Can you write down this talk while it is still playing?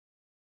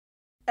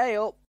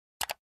Ale.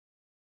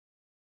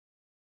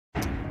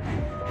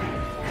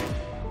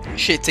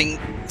 Shitting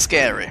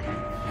scary.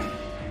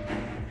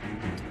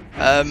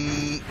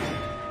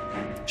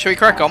 Shall we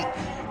crack on?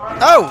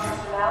 Oh!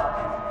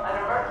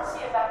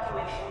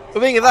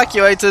 We're being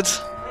evacuated.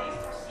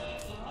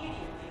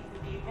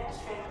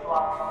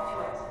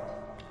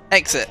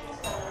 Exit.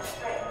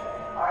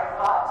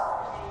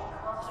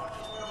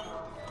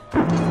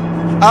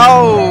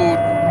 Oh!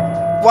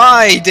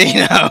 Why,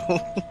 Dino?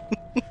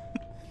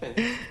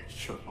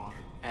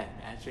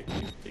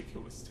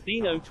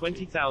 Dino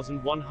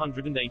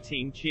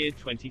 20,118 cheered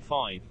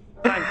 25.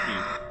 Thank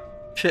you.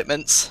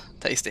 Shipments.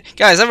 Tasty.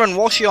 Guys, everyone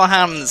wash your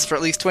hands for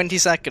at least 20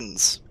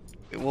 seconds.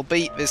 It will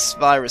beat this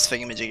virus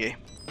thingamajiggy.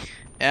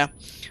 Yeah?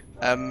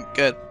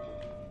 Good.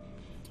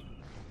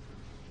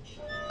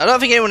 I don't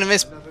think anyone in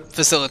this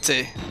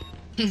facility...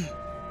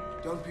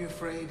 Don't be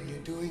afraid, you're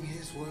doing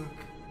his work,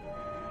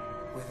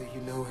 whether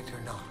you know it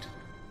or not.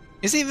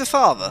 Is he the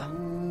father?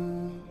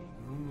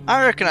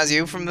 I recognise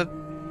you from the...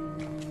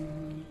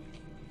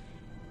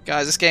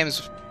 Guys, this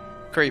game's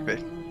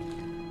creepy.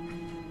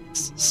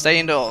 Stay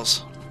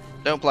indoors.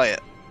 Don't play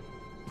it.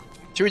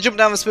 Should we jump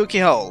down the spooky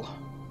hole?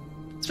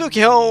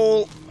 Spooky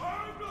hole!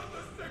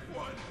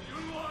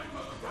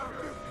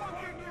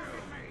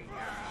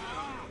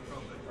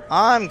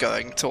 I'm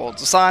going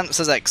towards the sign that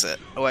says exit,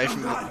 away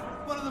from the...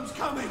 One of them's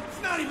coming!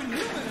 It's not even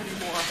human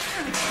anymore!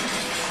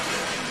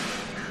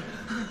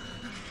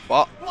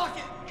 What? Block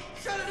it!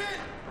 Shut it in!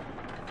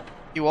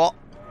 You what?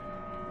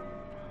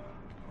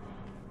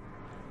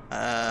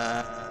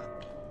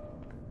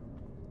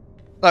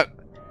 Look.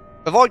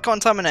 Avoid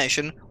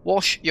contamination.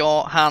 Wash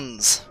your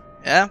hands.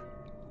 Yeah?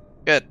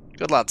 Good.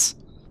 Good lads.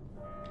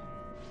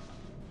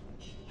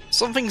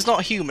 Something's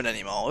not human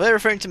anymore. They're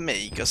referring to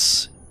me,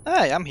 because...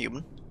 Hey, I'm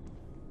human.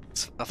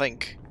 I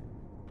think.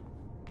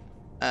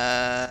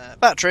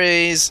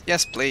 Batteries.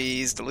 Yes,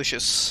 please.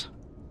 Delicious.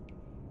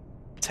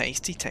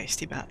 Tasty,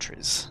 tasty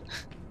batteries.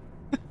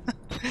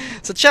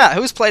 So chat,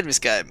 who's played this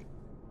game?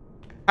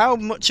 How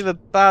much of a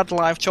bad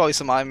life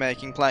choice am I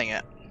making playing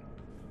it?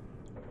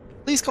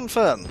 Please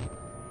confirm.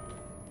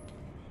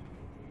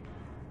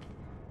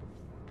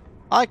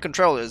 My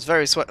controller is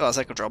very sweaty. Oh, I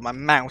say control. My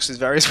mouse is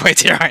very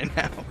sweaty right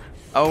now.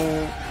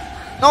 Oh,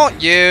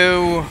 not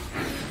you!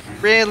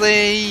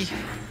 Really?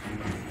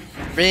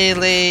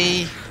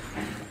 Really?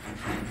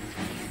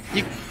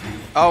 You?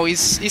 Oh, he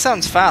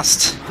sounds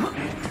fast.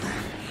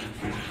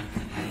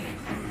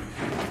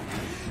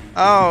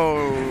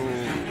 Oh.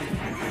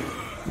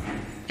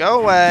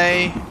 Go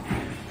away.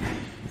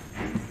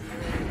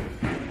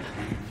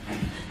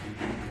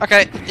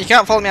 Okay, he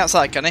can't follow me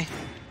outside, can he?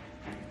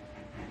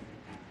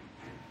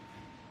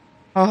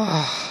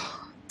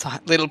 Oh,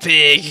 little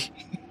pig.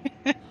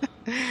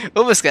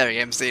 Other scary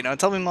games, Dino.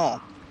 Tell me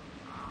more.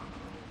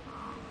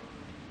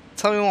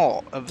 Tell me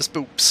more of the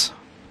spoops.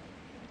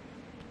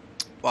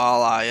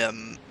 While I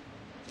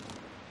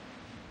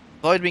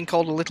avoid being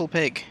called a little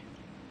pig.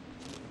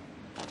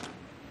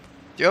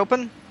 Do you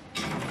open?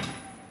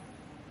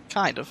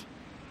 Kind of.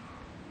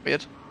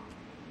 Weird.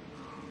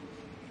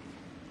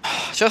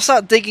 Should I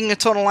start digging a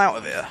tunnel out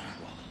of here?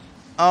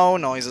 Oh,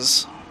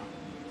 noises.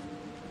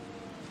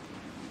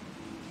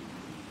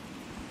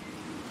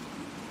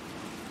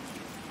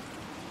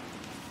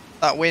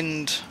 That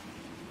wind.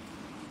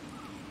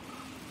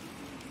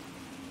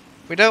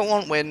 We don't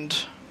want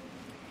wind.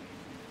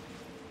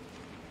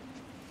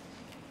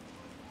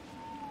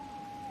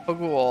 Hug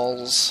the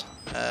walls.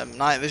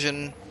 Night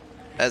vision.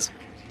 There's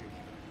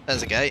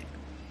a gate.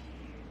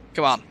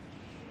 Come on.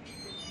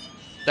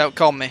 Don't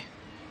con me.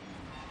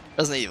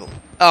 Resident Evil.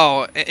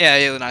 Oh, yeah,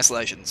 Alien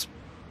Isolation's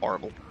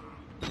horrible.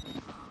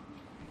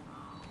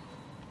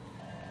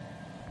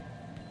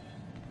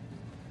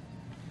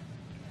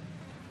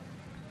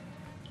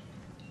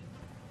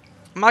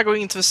 Am I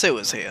going into the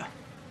sewers here?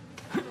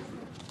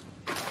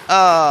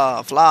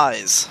 Ah,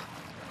 flies.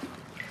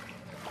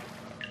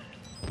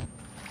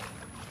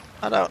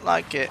 I don't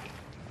like it.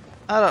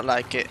 I don't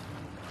like it.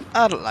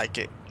 I don't like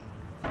it.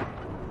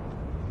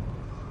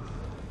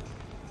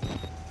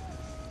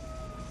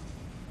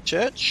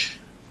 Church?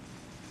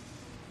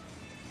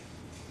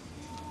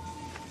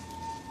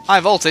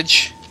 High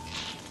voltage.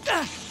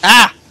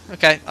 Ah!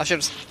 Okay, I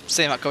should have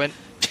seen that coming.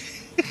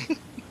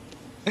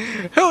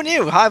 Who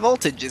knew high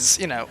voltage is,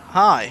 you know,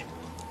 high?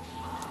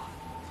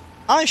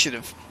 I should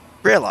have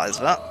realised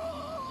that.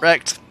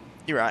 Wrecked.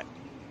 You're right.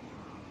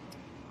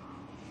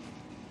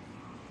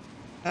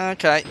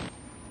 Okay.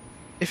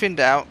 If in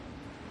doubt,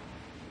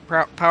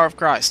 power of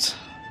Christ.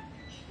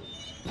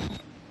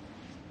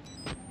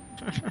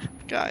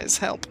 Guys,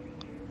 help.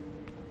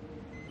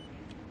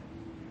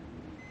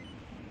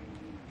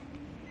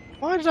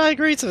 Why did I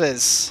agree to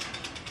this?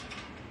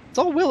 It's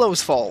all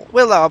Willow's fault.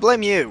 Willow, I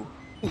blame you.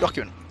 Ooh,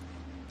 document.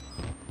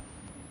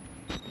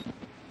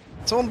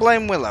 Someone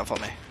blame Willow for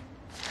me.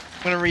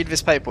 I'm gonna read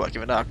this paperwork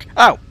in the dark.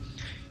 Oh!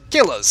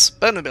 Killers!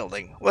 Burn the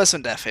building. Worse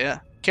than death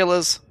here.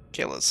 Killers.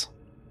 Killers.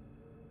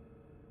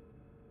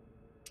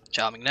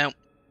 Charming note.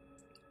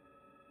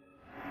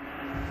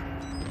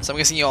 So I'm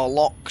guessing you're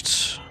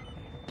locked.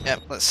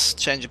 Yep, let's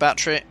change the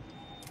battery.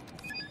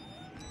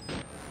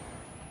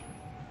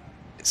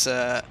 It's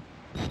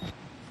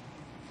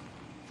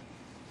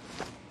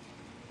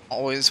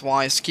always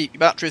wise to keep your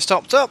batteries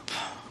topped up.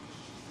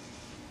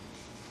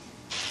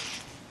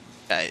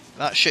 Okay,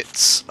 that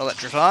shit's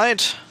electrified.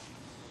 Do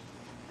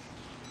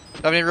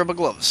you have any rubber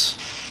gloves?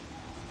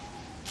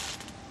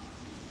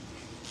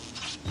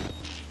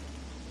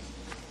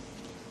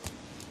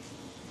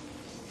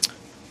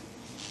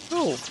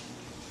 Oh.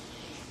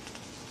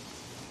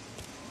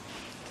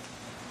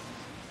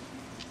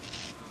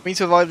 We need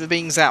to avoid the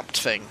being zapped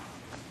thing.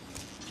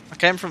 I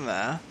came from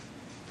there.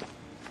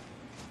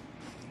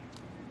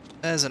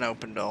 There's an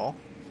open door.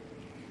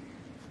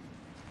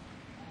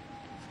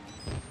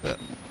 But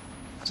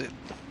does it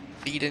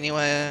lead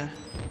anywhere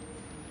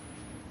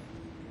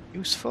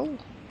useful?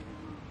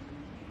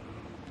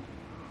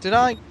 Did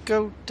I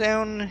go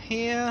down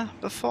here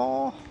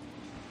before?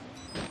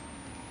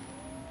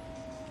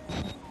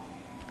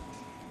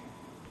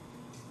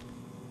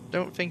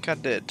 Don't think I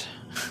did.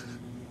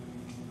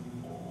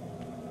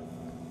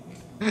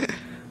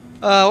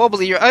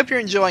 Wobbly, I hope you're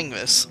enjoying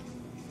this.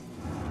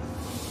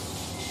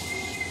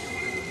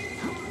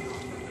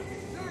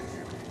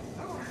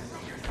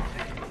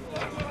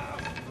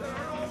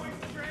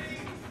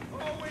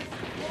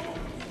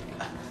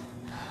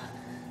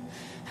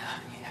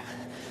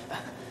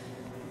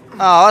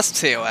 Oh, that's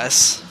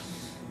TOS.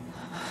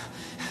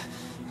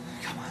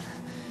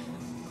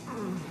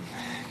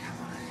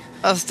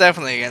 That's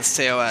definitely against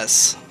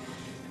TOS.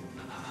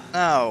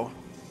 No,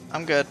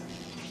 I'm good.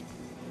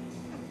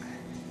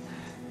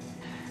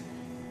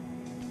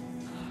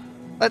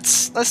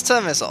 Let's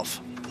turn this off.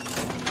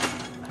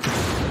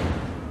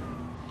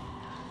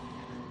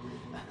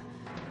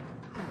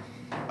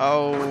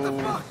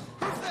 Oh.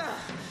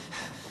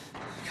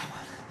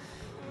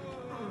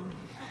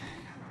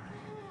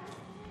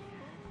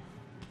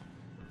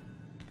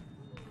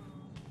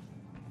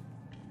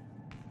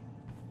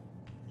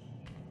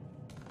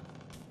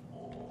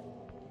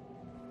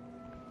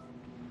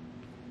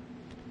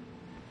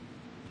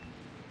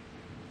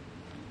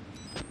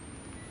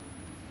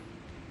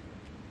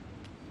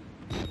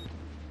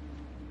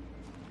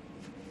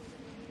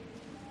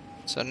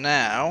 So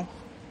now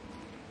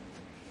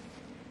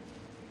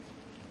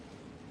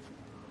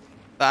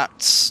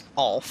that's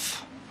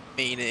off,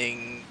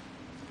 meaning...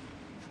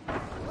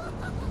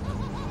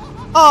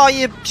 Oh,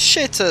 you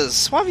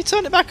shitters! Why have you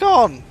turned it back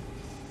on?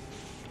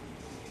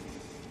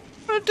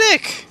 What a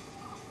dick!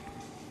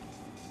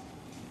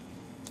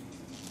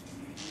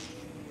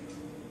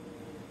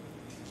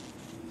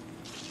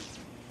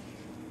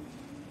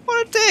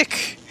 What a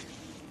dick!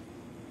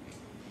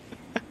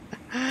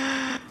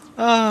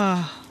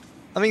 Ah.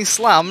 I'm being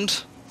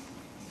slammed.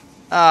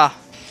 Ah,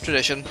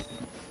 tradition.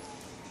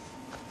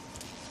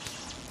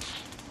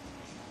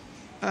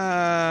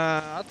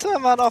 I'll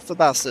turn that off, the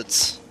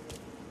bastards.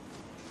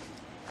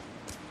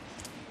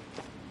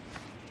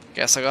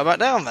 Guess I'll go back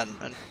down then.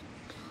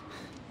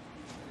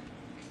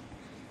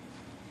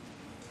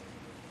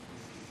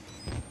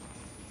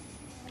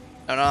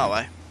 No, no,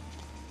 way.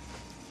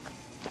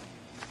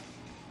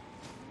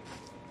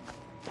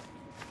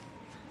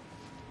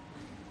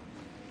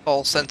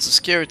 False sense of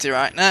security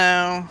right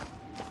now.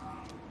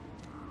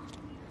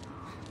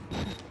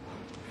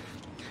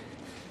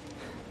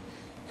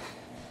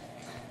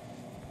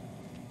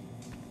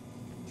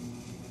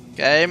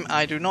 Game,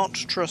 I do not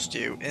trust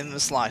you in the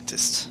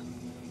slightest.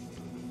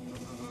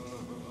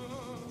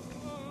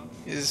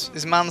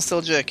 Is man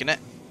still jerking it?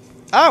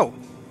 Oh!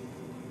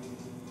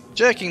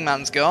 Jerking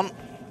man's gone.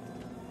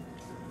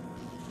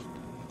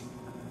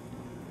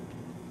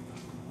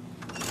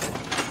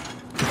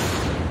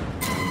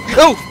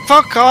 Oh,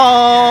 fuck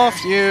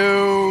off!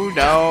 You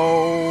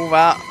know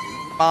that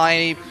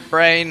my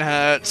brain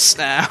hurts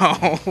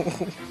now.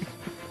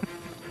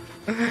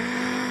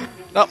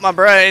 Not my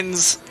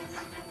brains.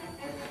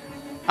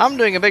 I'm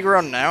doing a big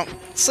run now.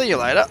 See you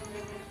later.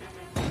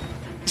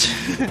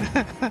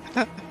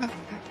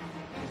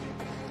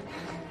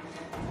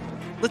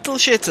 Little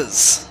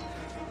shitters.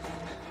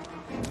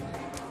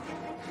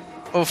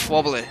 Oof,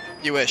 wobbly.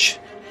 You wish.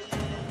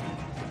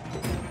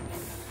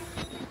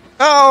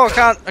 Oh,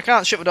 I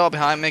can't shut the door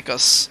behind me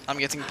because I'm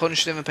getting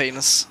punched in the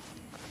penis.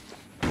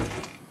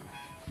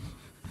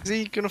 Is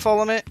he gonna fall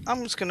on it?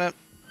 I'm just gonna,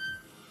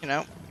 you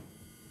know.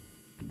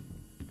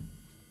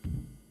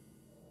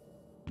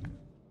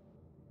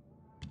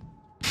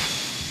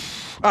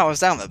 Oh, I was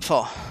down there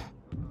before.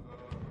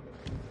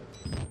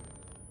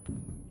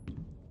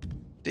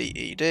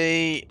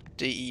 DED,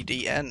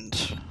 DED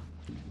end.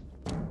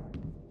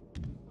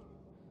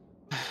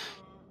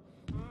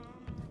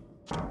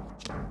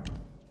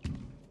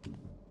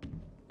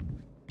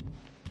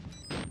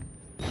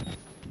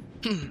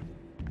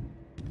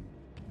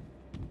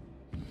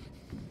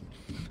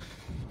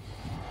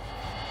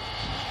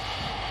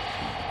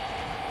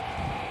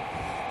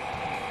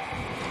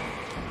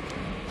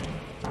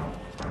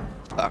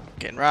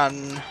 Fucking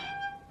run.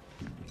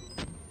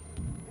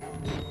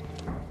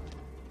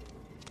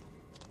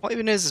 What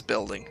even is this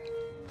building?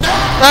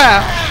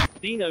 Ah!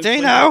 Dino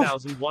Dino!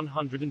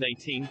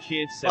 20,118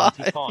 cheered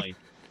 75.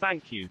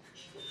 Thank you.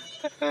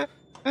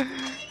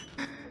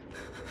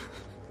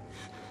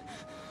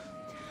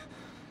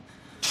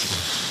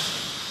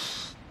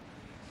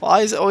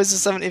 Why is it always a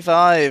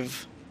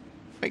 75?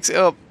 Mix it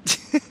up.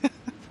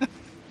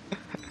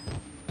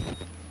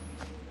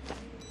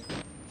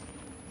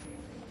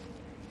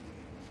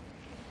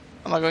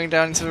 Am I going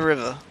down into the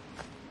river?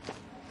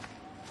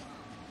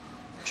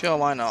 Sure,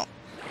 why not?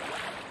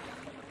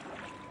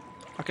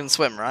 I can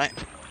swim, right?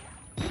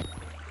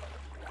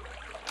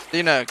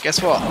 Dino,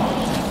 guess what?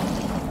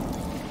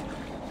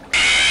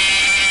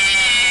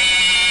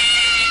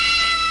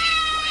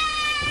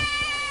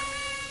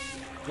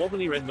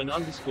 Wobbly Redman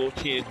underscore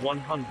cheered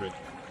 100.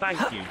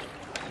 Thank you.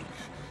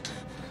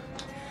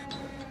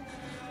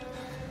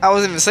 I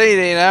wasn't even seeing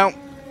Dino.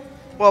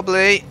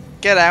 Wobbly,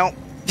 get out.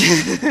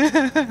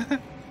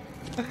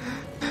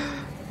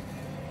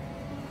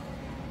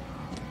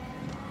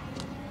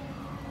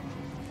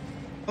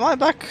 Am I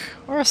back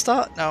where I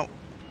start? No.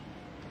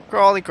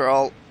 Crawly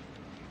crawl.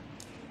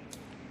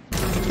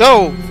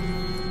 Go!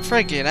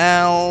 Friggin'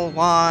 hell,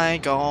 my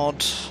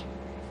god.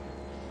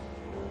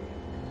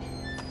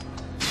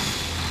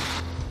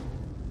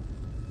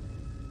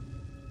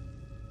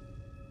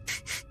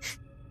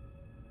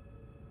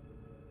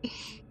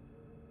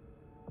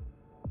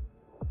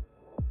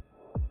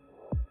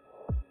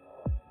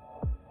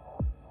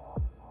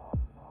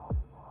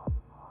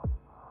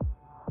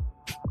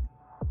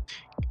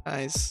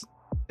 Guys,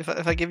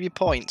 if I give you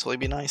points, will you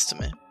be nice to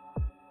me?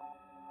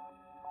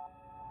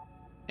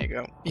 There you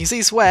go. You can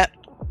see sweat.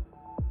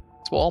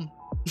 It's warm.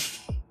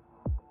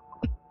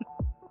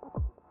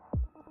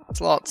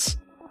 It's lots.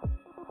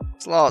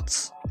 It's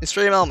lots. Is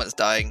Stream Element's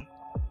dying?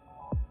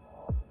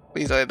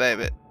 Please don't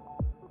baby.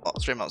 Oh,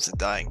 Stream Elements is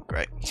dying.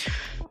 Great.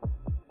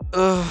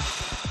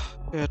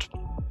 Good.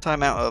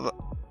 Timeout over.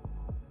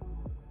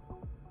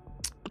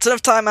 It's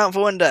enough timeout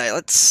for one day.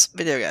 Let's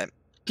video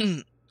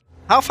game.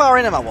 How far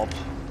in am I, Wob?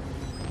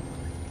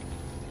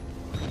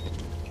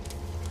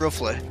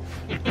 Roughly.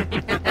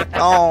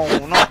 Oh,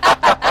 no.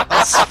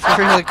 That's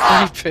really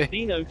creepy.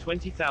 Dino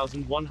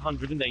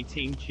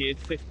 20,118 cheered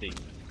 50.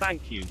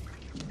 Thank you.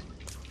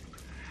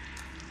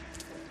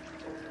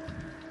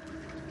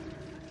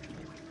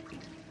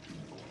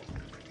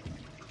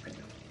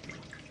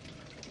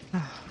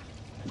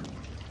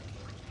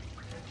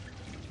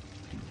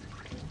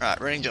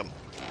 Right, running jump.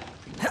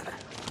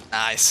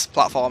 Nice.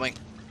 Platforming.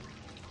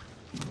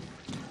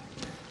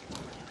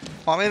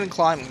 Oh, I'm even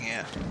climbing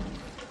here.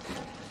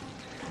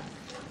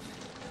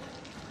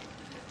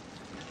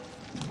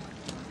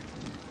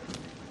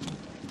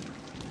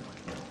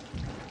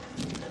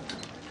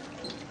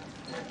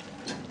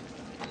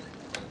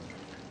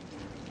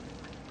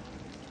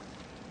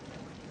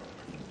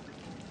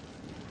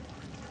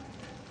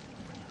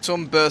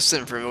 Someone bursts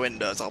in through the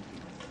windows, I'll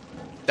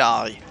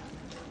die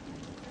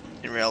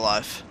in real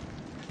life.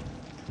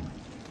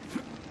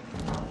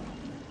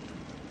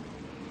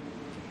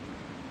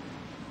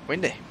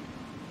 Windy.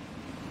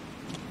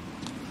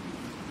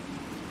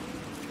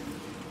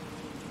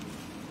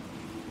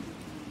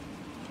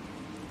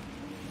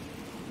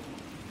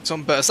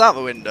 Someone bursts out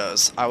the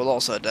windows, I will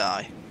also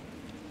die.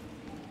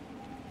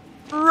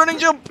 Running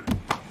jump!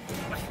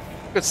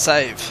 Good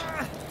save.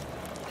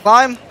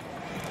 Climb!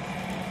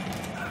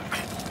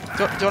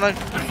 Do you wanna...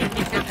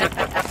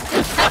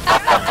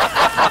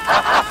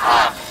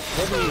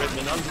 Wobbly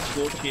Redman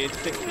underscore cheered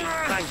 50.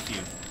 Thank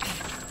you.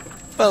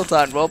 Well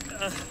done, Rob.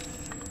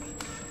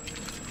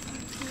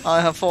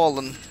 I have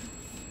fallen.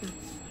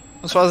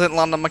 That's why I didn't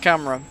land on my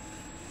camera.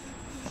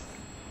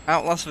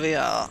 Outlast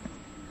VR.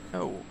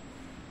 No.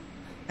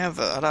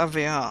 Never. I don't have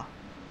VR.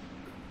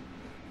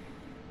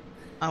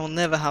 I will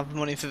never have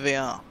money for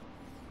VR.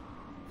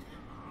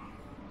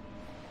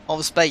 Or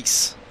the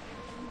space.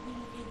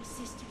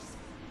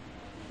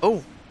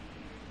 Oh.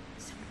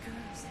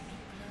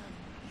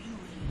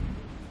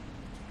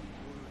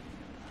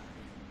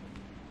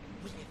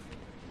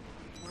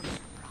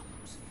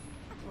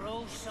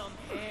 Grow some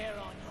hair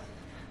on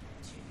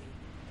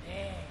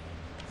you.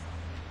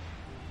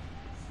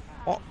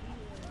 What?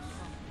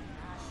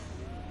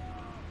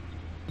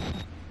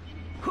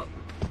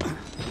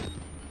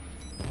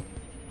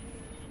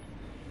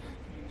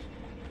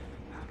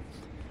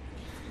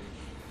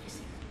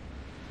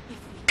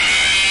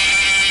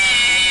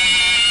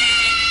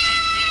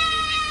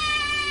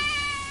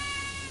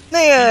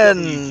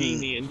 Nian!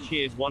 and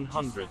cheered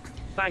 100.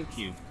 Thank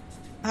you.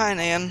 Hi,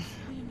 Nian.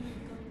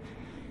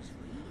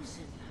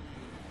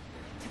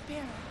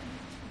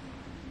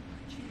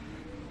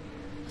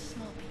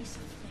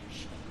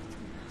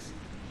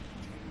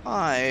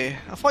 Hi.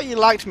 I thought you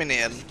liked me,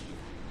 Nian.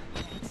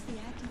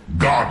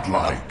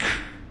 Godlike.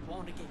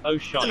 Oh,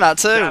 shite. That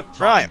too. Dab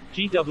time. Right.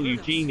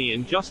 GW Genie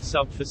and just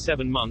subbed for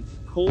 7 months.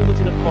 Call it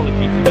an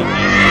apology for the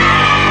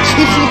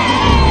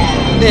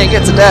Nian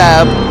gets a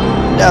dab.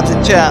 Dabs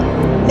in chat.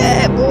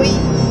 Yeah, boy.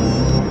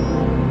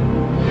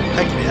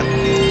 Thank you, man.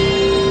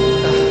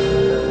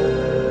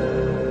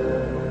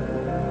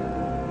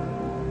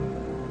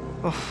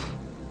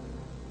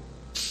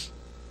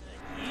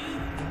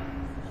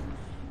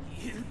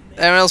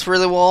 Anyone else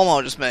really warm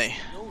or just me?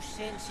 No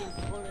sense in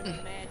pulling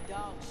a mad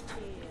dog's tail.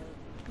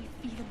 We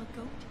feed him a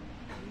goat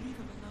and leave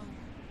him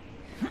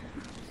alone.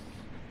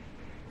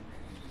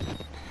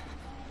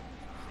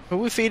 Who are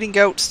we feeding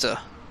goats to?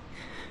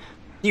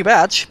 New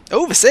badge?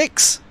 Over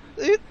 6!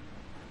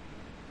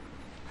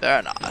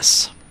 Very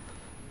nice.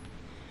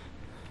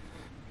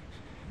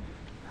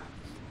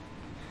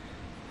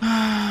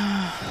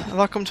 Have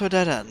I come to a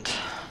dead end?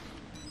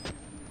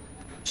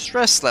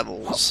 Stress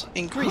levels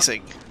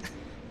increasing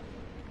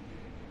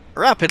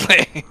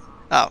rapidly.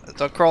 Oh,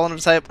 it's a crawl under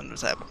the table. Under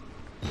the table.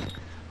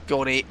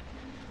 Got it.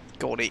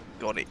 Got it.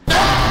 Got it.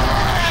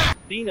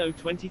 Dino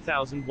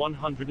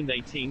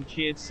 20,118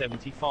 cheered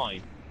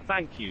 75.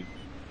 Thank you.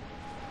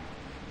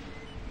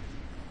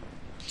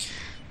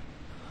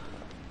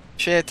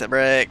 Shit, a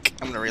break.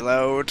 I'm gonna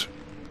reload.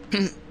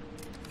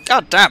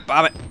 God damn,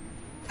 Bobby.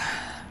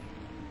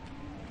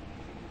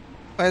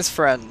 Where's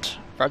friend?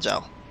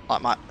 Fragile.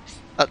 Like my.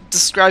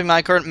 Describe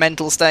my current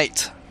mental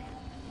state.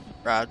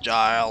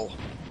 Fragile.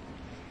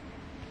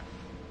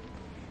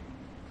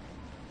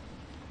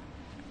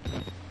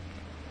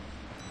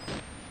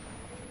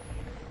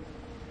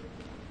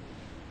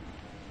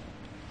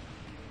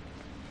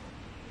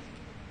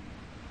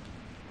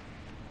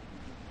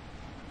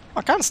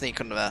 I can sneak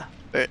under there,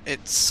 but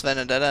it's then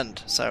a dead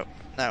end, so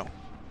no.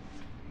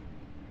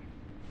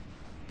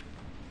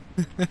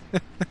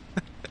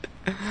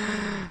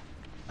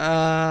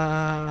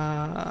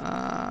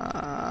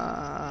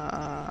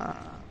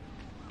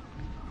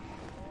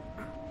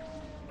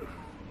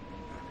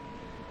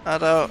 I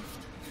don't.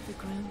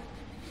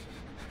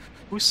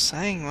 Who's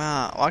saying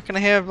that? Why can I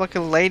hear like a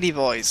lady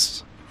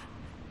voice?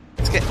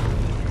 Let's get.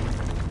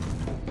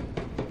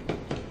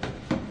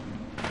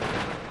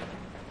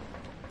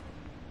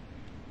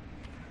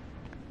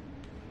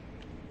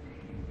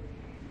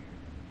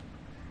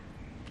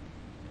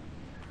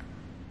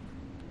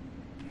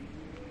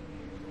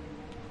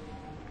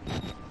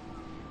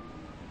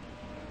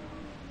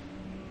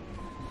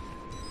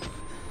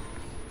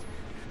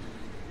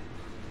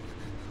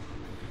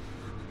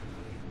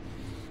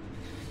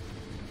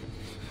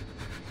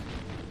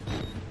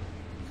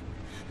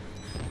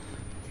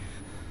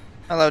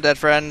 Hello, dead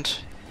friend.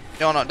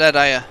 You're not dead,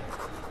 are you?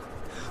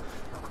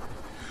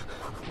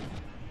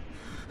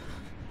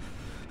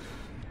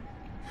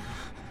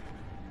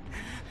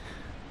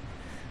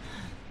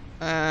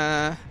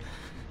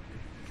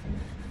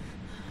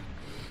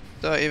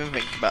 Don't even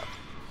think about.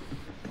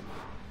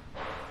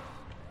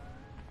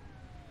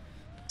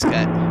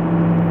 Okay.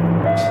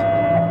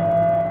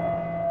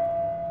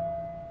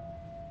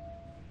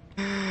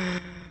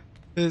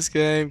 This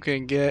game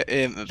can get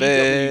in the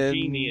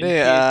bin,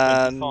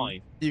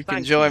 and you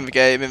can join the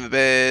game in the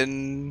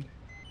bin.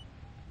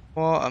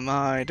 What am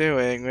I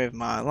doing with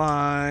my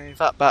life?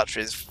 That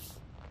battery's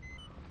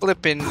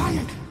flipping.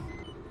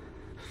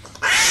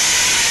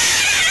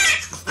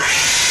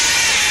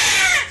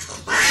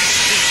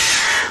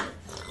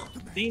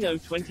 Dino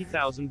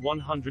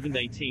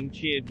 20,118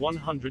 cheered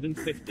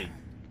 150.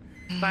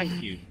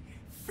 Thank you.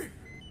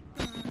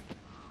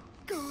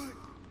 God.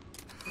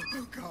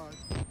 Oh God.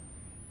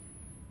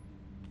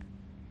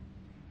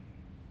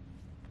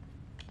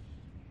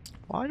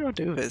 Why do I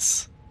do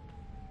this?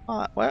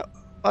 Well, I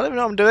don't even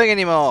know what I'm doing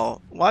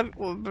anymore. Why?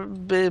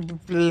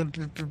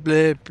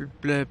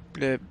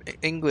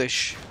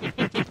 English.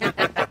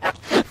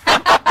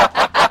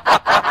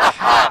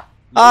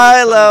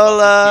 Hi,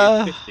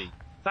 Lola.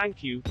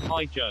 Thank you.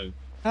 Hi, Joe.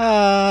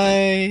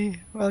 Hi.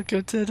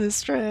 Welcome to the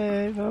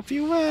stream. Hope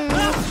you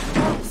well.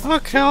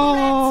 Fuck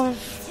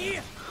off.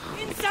 Here,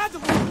 inside the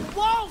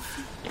walls.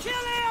 Kill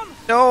him.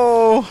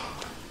 No.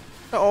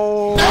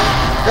 No.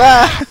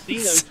 Ah.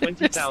 Dino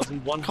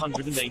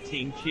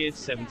 20,118 cheers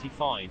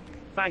 75.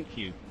 Thank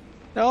you.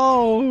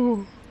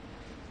 No.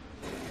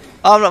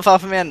 I'm not far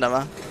from the end, am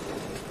I?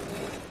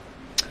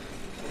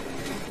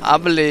 I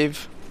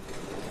believe.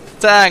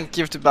 Thank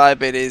you to buy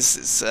biddies.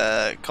 It's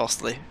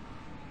costly.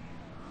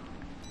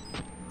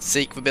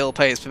 Seek the bill,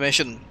 pays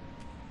permission,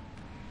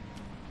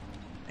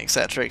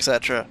 etc.,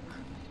 etc.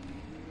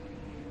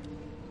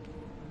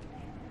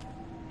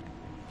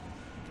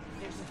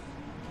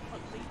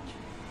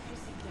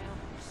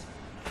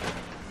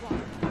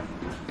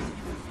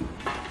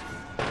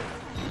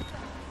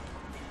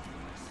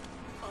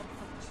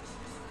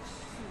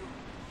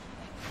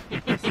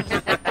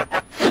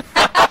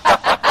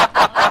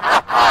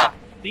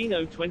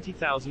 Dino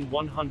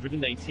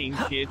 20,118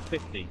 cheered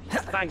 50.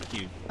 Thank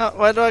you. Oh,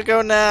 where do I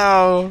go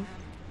now?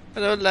 I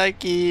don't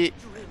like it.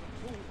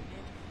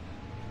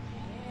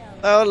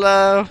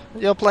 Hello,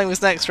 you're playing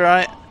this next,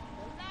 right?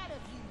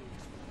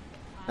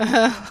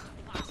 Can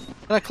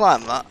I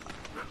climb that?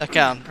 I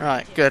can.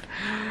 Right, good.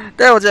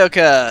 Devil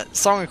Joker,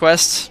 song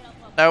request.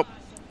 Nope.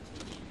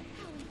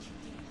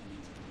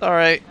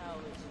 Alright.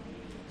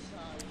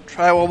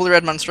 Try Wobbly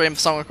Redman stream for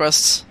song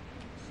requests.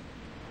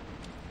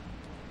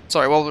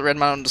 Sorry, Wobbly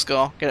Redman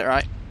underscore. Get it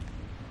right.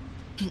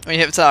 When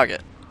you hit the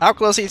target. How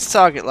close are you to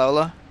target,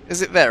 Lola?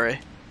 Is it very?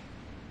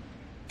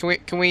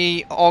 Can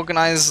we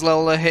organise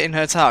Lola hitting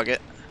her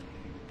target?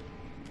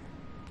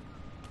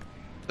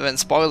 But then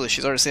spoilers,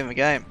 she's already seen the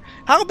game.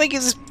 How big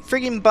is this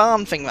frigging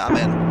barn thing that I'm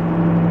in?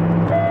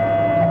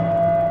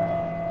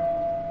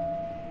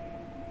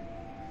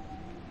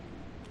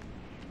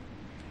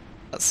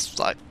 That's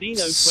like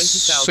Dino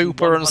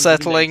super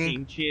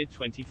unsettling. Cheer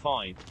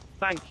 25.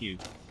 Thank you.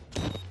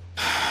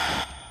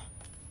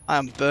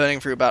 I'm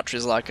burning through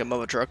batteries like a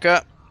mother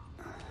trucker.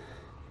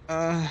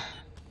 My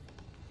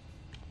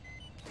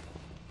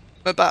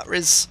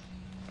batteries.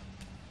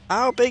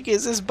 How big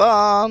is this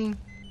barn?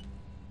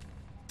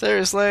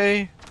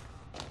 Seriously?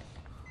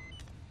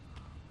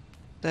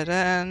 Dead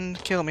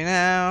end. Kill me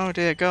now,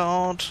 dear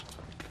God.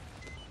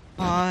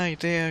 My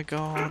dear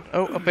God.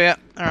 Oh, up here.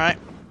 Alright.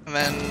 And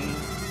then...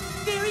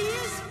 There he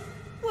is!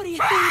 What do you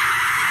think?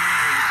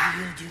 What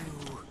do you do?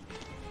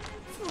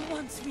 For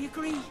once we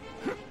agree.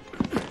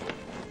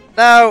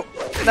 No!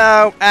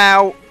 No!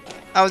 Ow!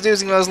 I was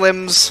using those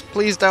limbs.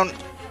 Please don't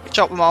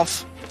chop them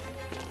off.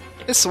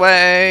 This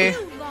way.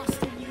 You lost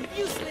him, you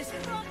useless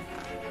crumb.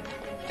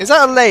 Is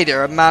that a lady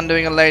or a man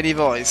doing a lady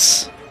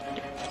voice?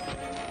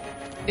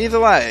 Either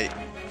way.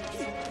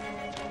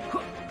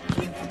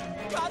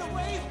 Got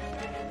away!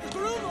 The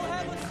groom will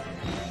have us.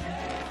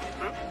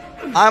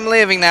 I'm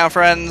leaving now,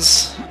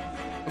 friends.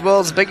 The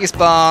world's biggest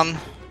barn.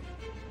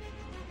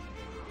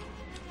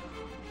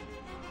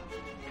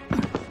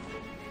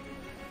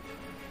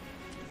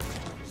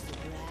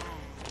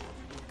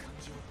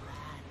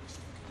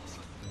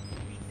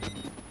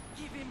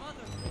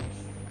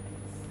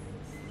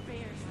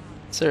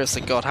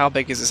 Seriously, God, how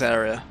big is this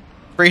area?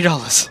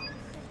 $3.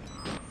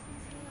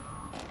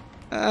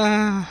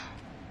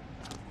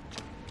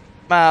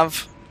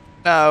 Mav.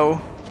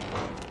 No.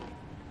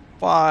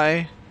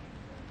 Why?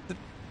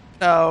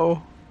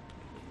 No.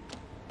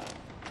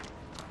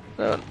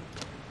 Don't.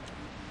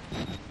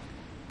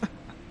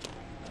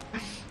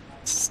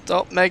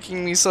 Stop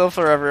making me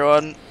suffer,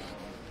 everyone.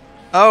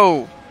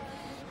 Oh!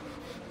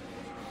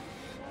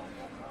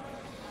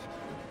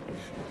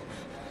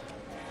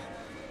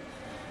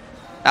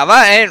 Now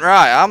that ain't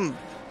right, I'm...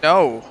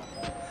 No.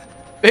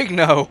 Big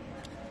no.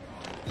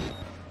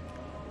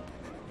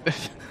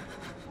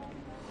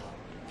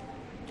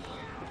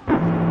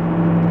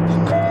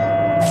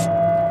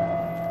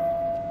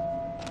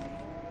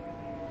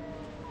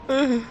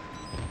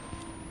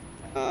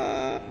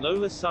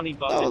 Lola Sunny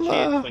Butter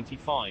Cheer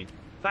 25.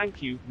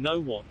 Thank you,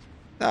 know what?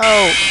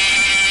 No.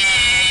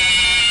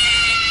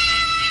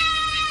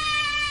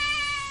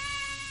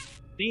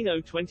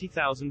 Dino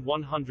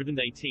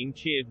 20,118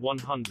 cheered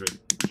 100.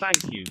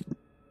 Thank you.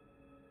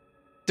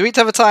 Do we need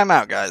to have a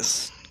timeout,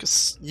 guys?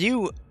 Because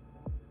you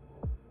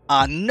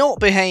are not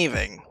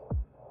behaving.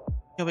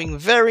 You're being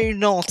very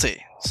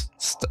naughty.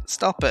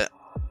 Stop it.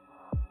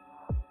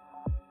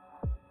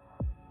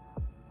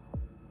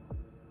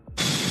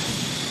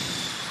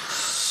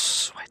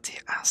 Sweaty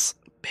ass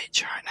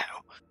bitch right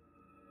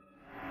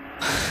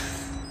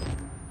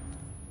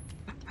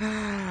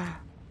now.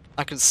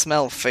 I can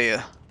smell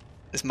fear.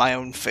 It's my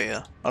own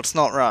fear. That's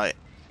not right.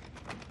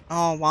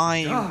 Oh,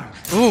 why?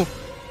 Ooh,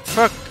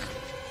 fuck.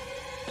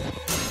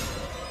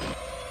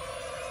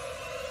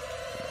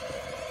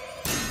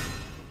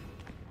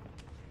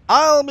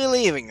 I'll be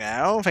leaving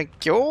now,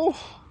 thank you.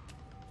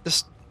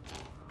 Just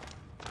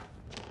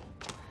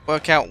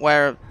work out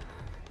where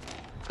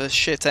the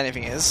shit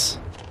anything is.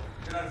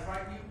 Did I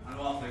frighten you? I'm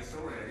awfully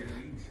sorry, I didn't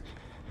mean to.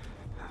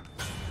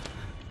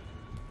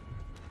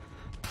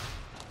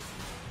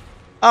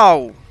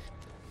 Oh.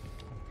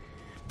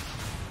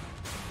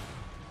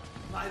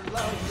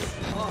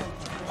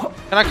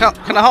 Can I hop?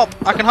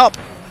 I can hop.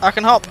 I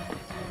can hop.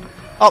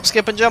 Hop,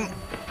 skip and jump.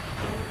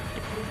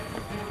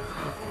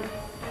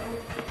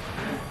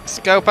 Let's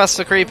go past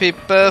the creepy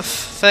birth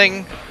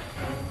thing.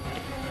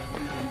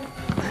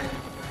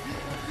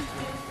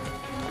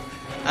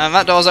 And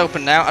that door's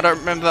open now. I don't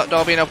remember that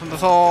door being open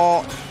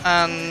before.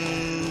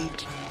 And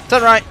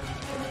turn right.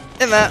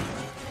 In there.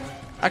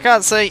 I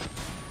can't see.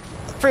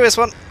 Through this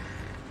one.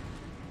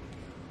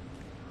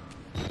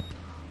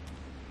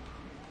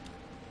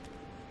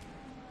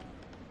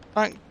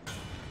 Thank.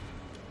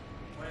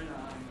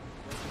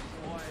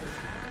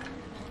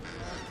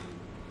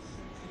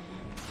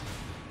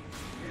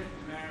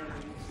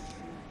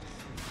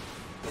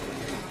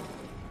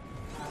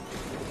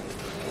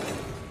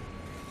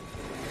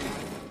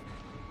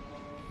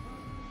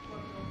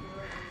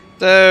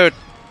 Dude,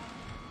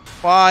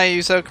 why are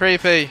you so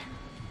creepy?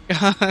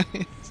 Guys.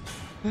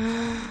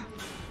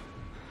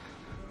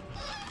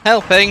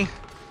 Helping.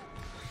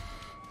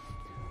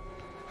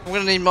 I'm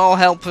gonna need more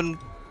help and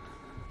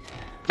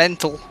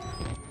mental.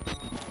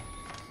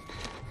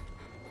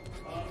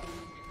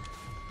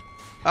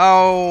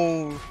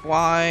 Oh,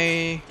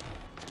 why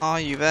are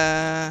you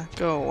there?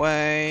 Go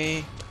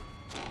away.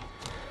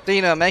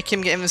 Dina, make him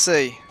get in the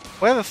sea.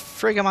 Where the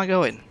frig am I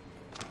going?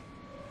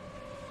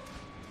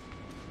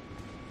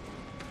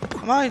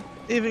 Am I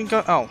even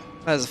going? Oh,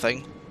 there's the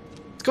thing.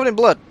 It's covered in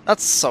blood.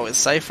 That's so it's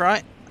safe,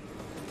 right?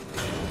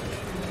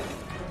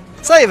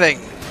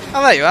 Saving!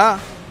 Oh, there you are.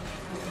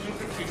 You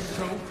think she's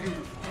so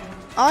beautiful.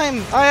 I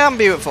am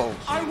beautiful.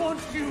 I want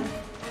you.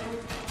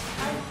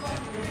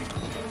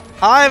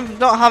 I'm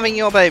not having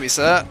your baby,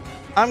 sir.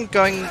 I'm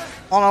going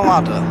on a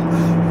ladder.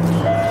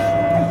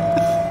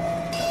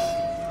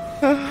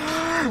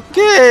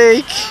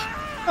 Geek!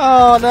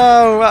 Oh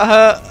no, that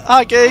hurt.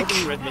 Hi, Geek.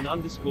 Redman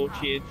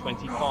 _ cheered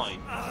 25.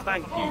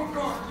 Thank you.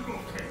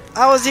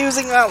 I was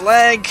using that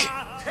leg.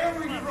 Tell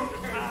me you're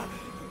okay.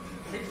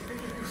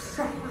 You're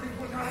suffering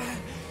when I...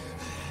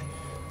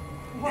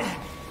 What?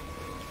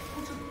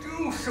 Would you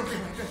do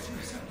something like that to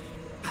yourself?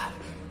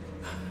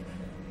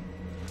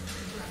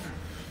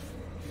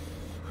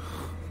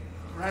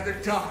 Rather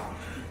die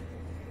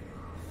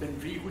than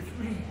be with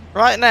me.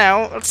 Right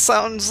now, it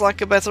sounds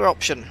like a better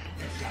option.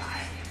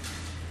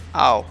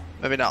 Oh,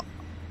 maybe not.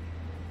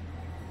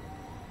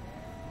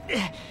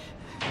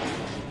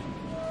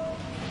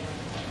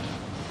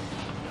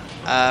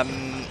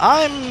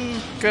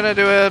 I'm gonna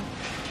do a...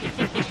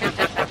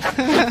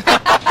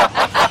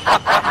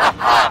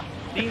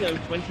 Dino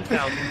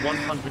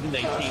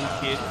 20,118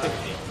 cheered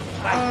 50.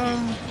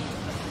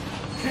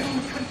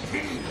 Thank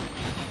you.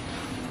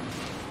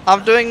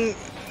 I'm doing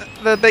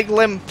the big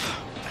limp.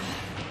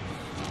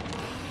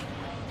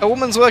 A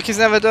woman's work is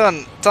never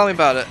done. Tell me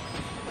about it.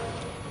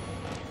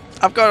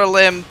 I've got a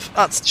limp.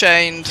 That's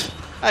chained.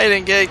 How you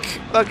doing, Geek?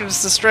 Welcome to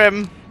the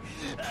stream.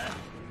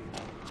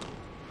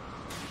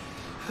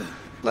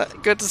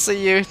 Good to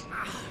see you.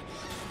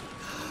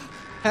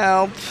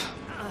 Help.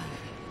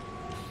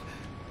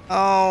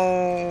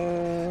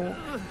 Oh.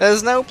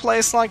 There's no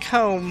place like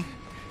home.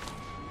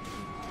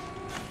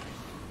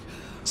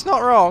 It's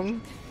not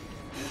wrong.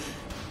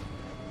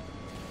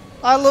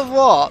 I love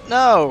what?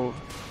 No.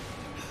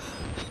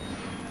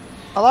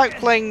 I like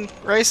playing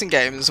racing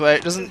games where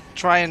it doesn't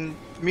try and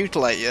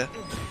mutilate you.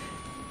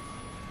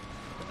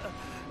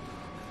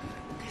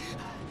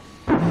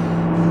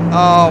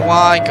 Oh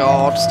my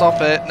god,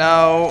 stop it,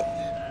 no.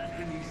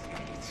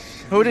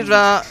 Who did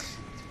that?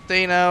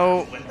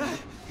 Dino.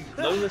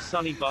 Lola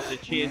Sunny Butter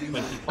cheered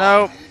 25.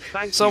 No,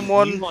 Thank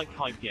someone. You like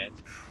hype yet?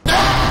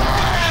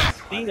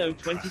 Dino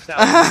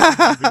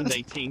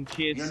 20,118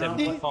 cheered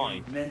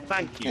 75.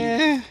 Thank you.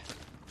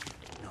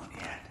 Not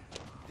yet.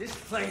 This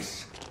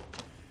place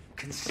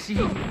can see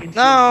into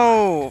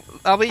No,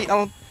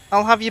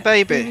 I'll have your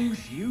baby.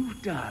 things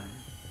you've done.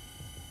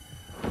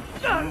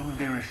 Oh,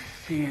 they're a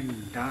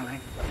sin,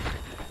 darling.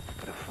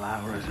 But a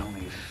flower is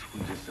only as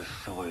sweet as the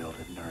soil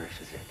that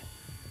nourishes it.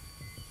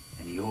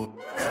 And you're...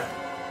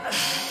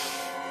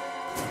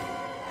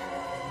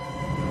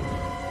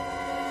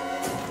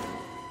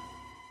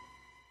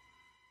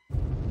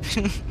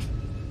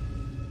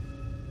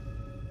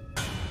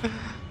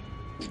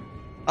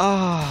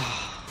 Ah.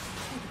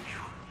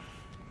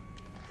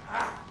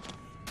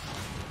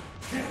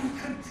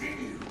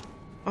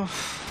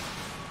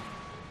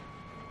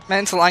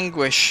 Mental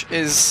anguish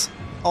is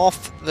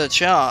off the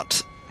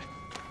chart.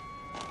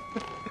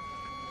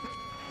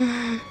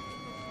 Oh,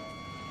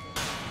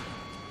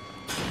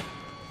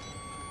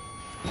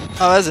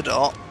 there's a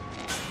door.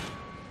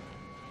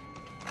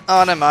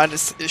 Oh, never mind,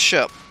 it's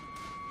shut.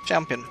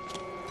 Champion.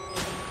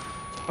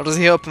 Or does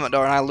he open that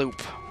door and I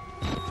loop?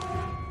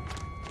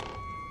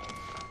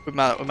 With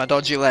my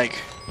dodgy leg.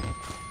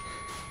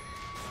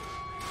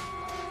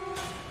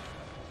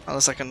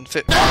 Unless I can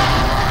fit.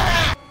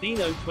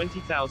 Dino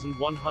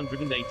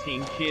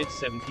 20,118 cheered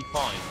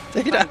 75.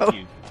 Dino. Thank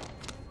you.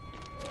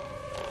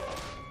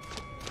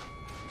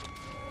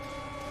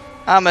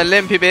 I'm a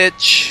limpy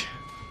bitch.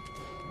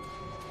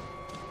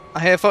 I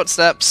hear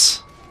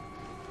footsteps.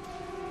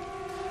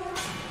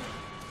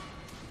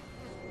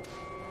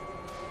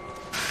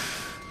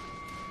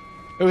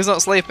 Who's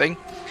not sleeping?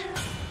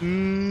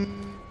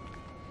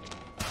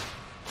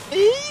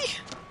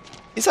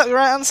 Is that the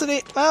right answer,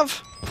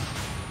 Mav?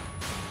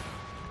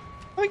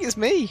 I think it's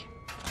me.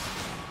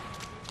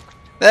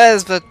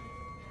 There's the...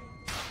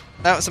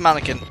 No, it's a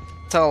mannequin.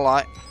 Tell a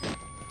lie.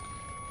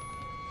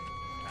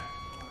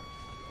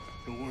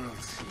 The world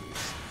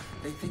sees.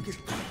 They think it's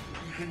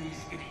even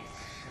these idiots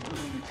and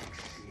lunatics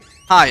see it.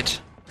 Hide.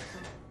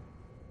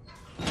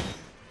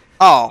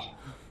 Oh.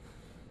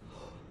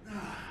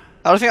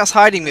 I don't think that's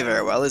hiding me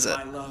very well, is it?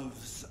 My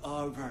love's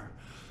arbor.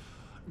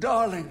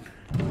 Darling,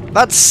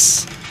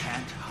 That's...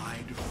 can't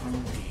hide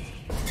from me.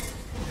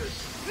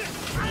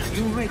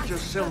 You make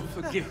yourself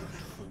a gift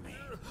for me.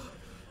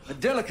 A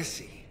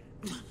delicacy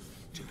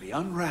to be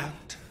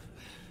unwrapped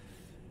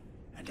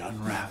and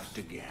unwrapped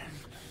again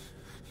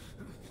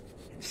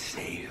and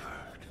savored.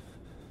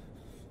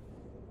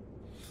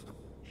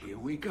 Here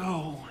we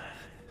go.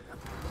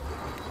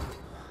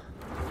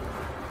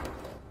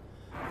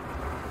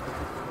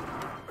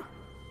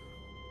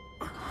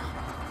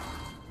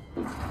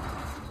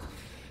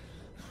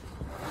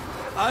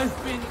 I've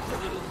been a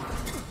little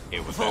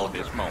It was vulgar.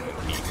 at this moment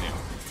he knew.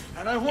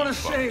 And I want to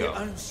fucked say up.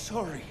 I'm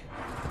sorry.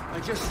 I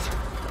just...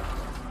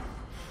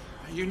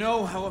 You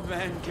know how a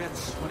man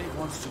gets when he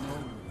wants to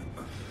know.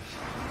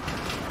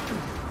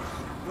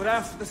 But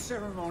after the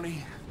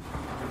ceremony,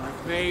 when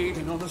I've made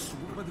an honest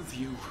woman of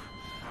you,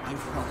 I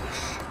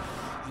promise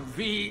I'll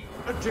be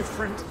a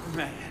different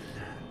man.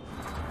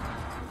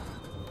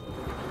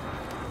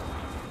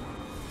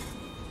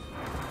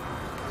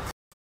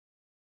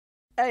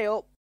 Hey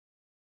up.